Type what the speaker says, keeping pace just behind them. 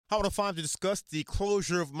Hot 105 to discuss the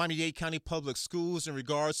closure of Miami-Dade County Public Schools in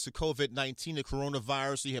regards to COVID-19, the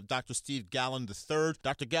coronavirus. You have Dr. Steve Gallen III.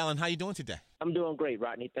 Dr. Gallen, how are you doing today? I'm doing great,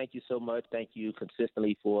 Rodney. Thank you so much. Thank you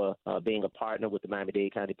consistently for being a partner with the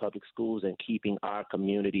Miami-Dade County Public Schools and keeping our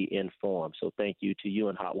community informed. So thank you to you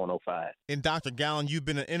and Hot 105. And Dr. Gallen, you've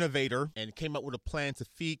been an innovator and came up with a plan to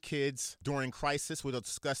feed kids during crisis. We'll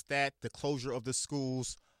discuss that, the closure of the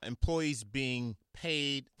schools, employees being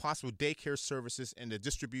paid, possible daycare services, and the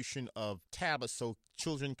distribution of tablets so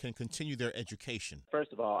children can continue their education.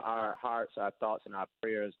 First of all, our hearts, our thoughts, and our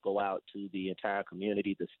prayers go out to the entire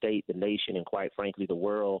community, the state, the nation, and quite frankly, the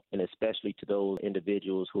world, and especially to those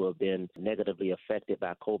individuals who have been negatively affected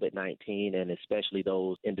by COVID-19, and especially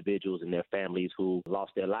those individuals and their families who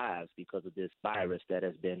lost their lives because of this virus that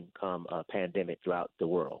has become a pandemic throughout the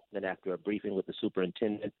world. And after a briefing with the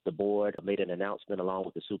superintendent, the board made an announcement along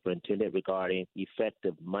with the superintendent regarding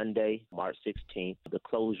effective Monday, March 16th, the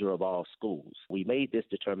closure of all schools. We made this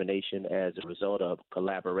determination as a result of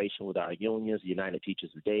collaboration with our unions, the United Teachers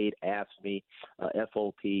of Dade, AFSCME,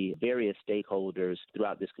 FOP, various stakeholders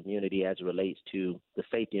throughout this community as it relates to the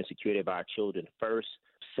safety and security of our children first,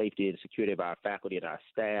 safety and security of our faculty and our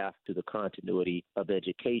staff, to the continuity of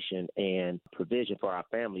education and provision for our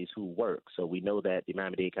families who work. So we know that the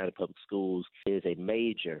Miami-Dade County Public Schools is a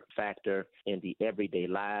major factor in the everyday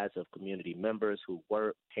lives of community members who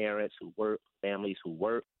work, parents who work, families who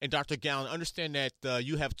work. And Dr. Gallen, understand that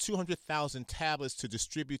you have 200,000 tablets to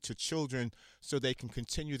distribute to children so they can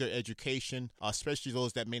continue their education, especially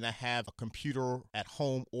those that may not have a computer at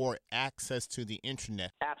home or access to the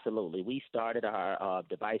internet. Absolutely. We started our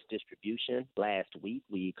device distribution last week.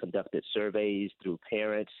 We conducted surveys through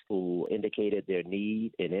parents who indicated their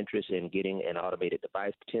need and interest in getting an automated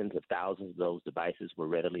device. Tens of thousands of those devices were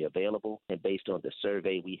readily available. And based on the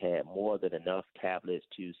survey, we had more than enough tablets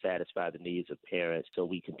to satisfy the needs of parents. So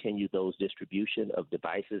we continued those distribution of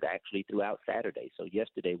devices actually throughout Saturday. So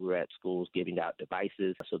yesterday we were at schools giving out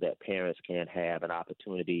devices so that parents can have an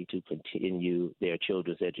opportunity to continue their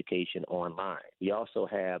children's education online. We also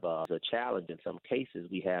have a challenge in some cases.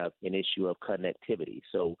 We have an issue of connectivity.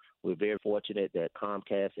 So we're very fortunate that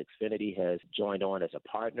Comcast Xfinity has joined on as a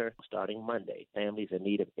partner starting Monday. Families in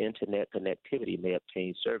need of internet connectivity may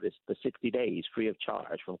obtain service for 60 days free of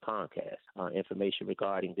charge from Comcast. Information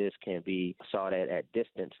regarding this can be sought at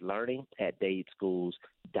Distance Learning at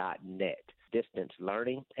dadeschools.net. Distance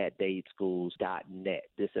Learning at dadeschools.net.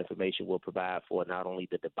 This information will provide for not only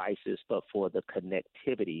the devices, but for the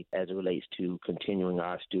connectivity as it relates to continuing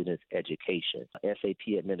our students' education.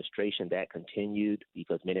 SAT administration, that continued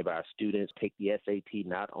because many of our students take the SAT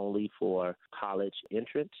not only for college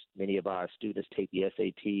entrance. Many of our students take the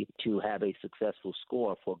SAT to have a successful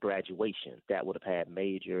score for graduation. That would have had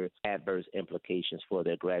major adverse implications for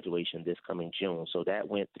their graduation this coming June. So that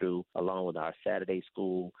went through along with our Saturday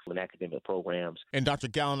school and academic programs. And Dr.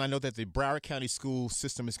 Gallen, I know that the Broward County school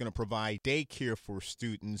system is going to provide daycare for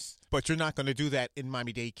students, but you're not going to do that in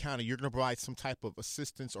Miami-Dade County. You're going to provide some type of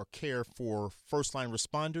assistance or care for first-line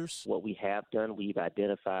responders. What we have done, we've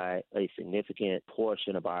identified a significant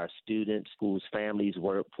portion of our students whose families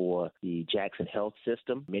work for the Jackson Health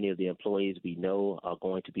System. Many of the employees we know are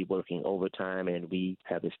going to be working overtime, and we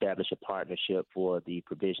have established a partnership for the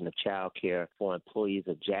provision of child care for employees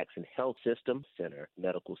of Jackson Health System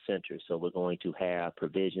Medical Center. So we're going to have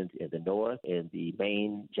provisions in the north, in the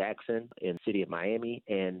main Jackson, in the city of Miami,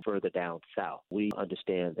 and further down south. We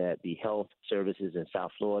understand that the health services in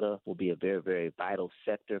South Florida will be a very, very vital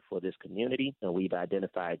sector for this community, and we've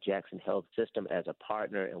identified Jackson Health System as a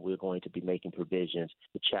partner, and we're going to be making provisions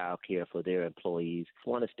for child care for their employees.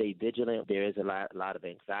 We want to stay vigilant. There is a lot of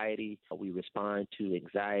anxiety. We respond to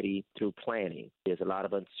anxiety through planning. There's a lot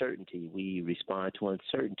of uncertainty. We respond to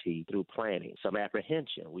uncertainty through planning. Some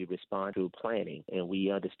apprehension. We respond through planning, and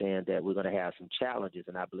we understand that we're going to have some challenges,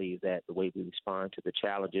 and I believe that the way we respond to the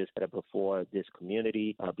challenges that are before this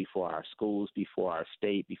community, before our schools, before our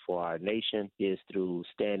state, before our nation, is through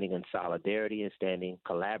standing in solidarity and standing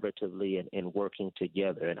collaboratively and working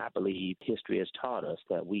together. And I believe history has taught us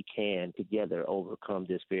that we can together overcome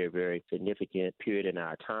this very, very significant period in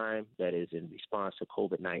our time that is in response to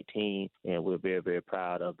COVID-19, and we're very, very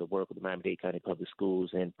proud of the work of the Miami-Dade County Public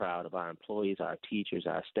Schools and proud of our employees, our teachers,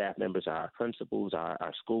 our staff members, our principals, our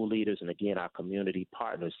school leaders, and again, our community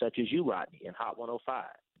partners, such as you, Rodney, and Hot 105.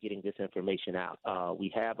 Getting this information out.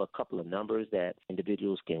 We have a couple of numbers that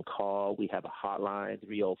individuals can call. We have a hotline,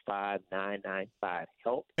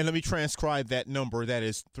 305-995-HELP. And let me transcribe that number. That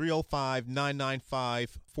is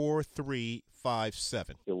 305-995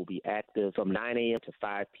 4357. It will be active from 9 a.m. to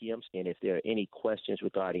 5 p.m. And if there are any questions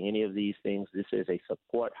regarding any of these things, this is a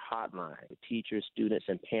support hotline for teachers, students,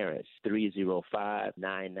 and parents,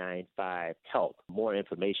 305-995-HELP. More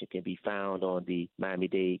information can be found on the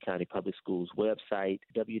Miami-Dade County Public Schools website,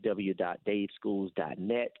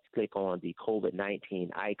 www.dadeschools.net. Click on the COVID-19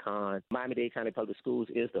 icon. Miami-Dade County Public Schools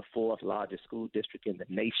is the fourth largest school district in the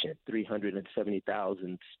nation,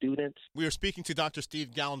 370,000 students. We are speaking to Dr.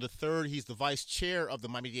 Steve Gallen III. He's the vice chair of the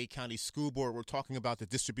Miami-Dade County School Board. We're talking about the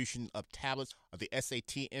distribution of tablets, of the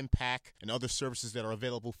SAT impact, and other services that are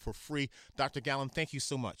available for free. Dr. Gallen, thank you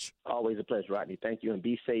so much. Always a pleasure, Rodney. Thank you, and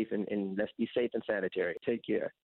be safe, and let's be safe and sanitary. Take care.